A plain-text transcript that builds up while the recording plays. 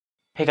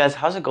Hey guys,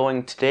 how's it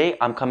going? Today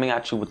I'm coming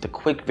at you with a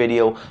quick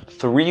video,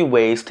 3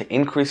 ways to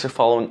increase your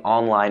following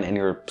online and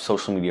your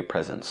social media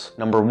presence.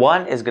 Number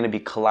 1 is going to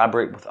be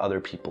collaborate with other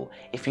people.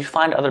 If you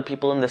find other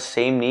people in the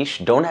same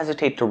niche, don't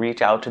hesitate to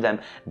reach out to them,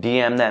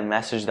 DM them,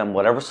 message them,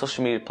 whatever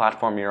social media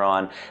platform you're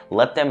on.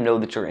 Let them know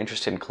that you're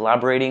interested in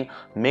collaborating.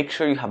 Make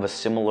sure you have a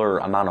similar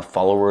amount of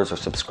followers or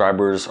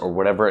subscribers or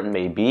whatever it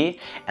may be,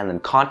 and then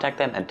contact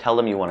them and tell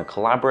them you want to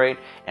collaborate,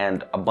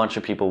 and a bunch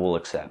of people will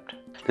accept.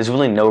 There's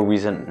really no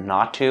reason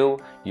not to.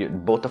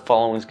 Both the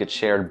followings get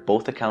shared,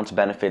 both accounts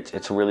benefits.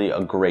 It's really a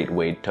great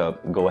way to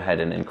go ahead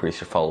and increase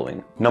your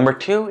following. Number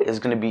 2 is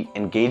going to be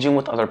engaging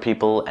with other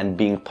people and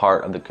being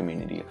part of the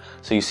community.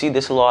 So you see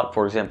this a lot,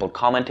 for example,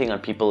 commenting on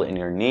people in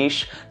your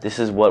niche. This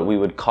is what we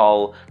would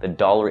call the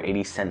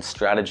 $1.80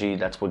 strategy.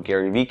 That's what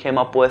Gary Vee came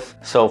up with.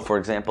 So for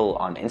example,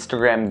 on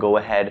Instagram, go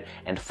ahead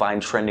and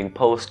find trending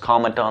posts,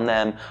 comment on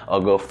them,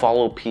 go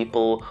follow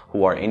people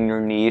who are in your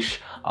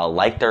niche,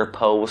 like their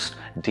post,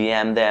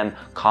 DM them,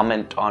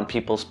 comment on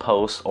people's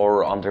posts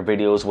or on their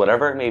videos,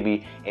 whatever it may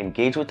be.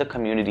 Engage with the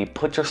community,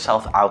 put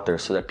yourself out there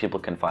so that people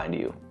can find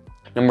you.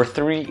 Number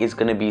 3 is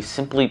going to be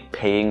simply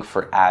paying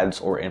for ads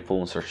or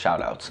influencer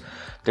shoutouts.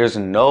 There's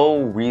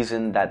no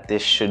reason that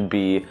this should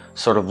be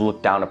sort of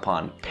looked down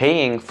upon.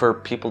 Paying for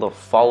people to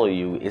follow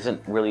you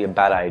isn't really a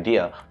bad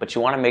idea, but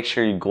you want to make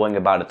sure you're going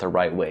about it the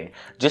right way.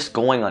 Just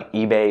going on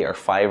eBay or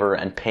Fiverr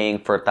and paying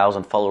for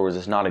 1,000 followers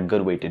is not a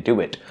good way to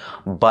do it.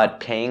 But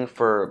paying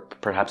for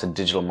perhaps a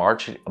digital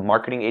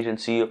marketing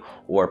agency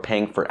or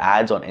paying for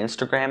ads on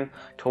Instagram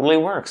totally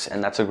works,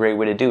 and that's a great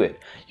way to do it.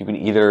 You can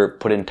either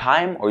put in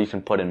time or you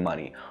can put in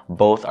money.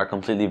 Both are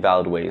completely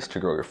valid ways to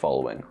grow your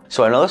following.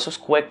 So I know this was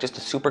quick, just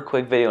a super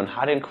quick video on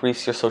how to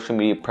increase your social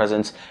media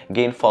presence,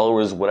 gain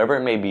followers, whatever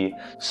it may be.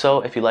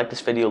 So if you like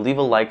this video, leave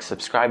a like,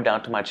 subscribe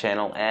down to my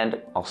channel,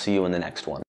 and I'll see you in the next one.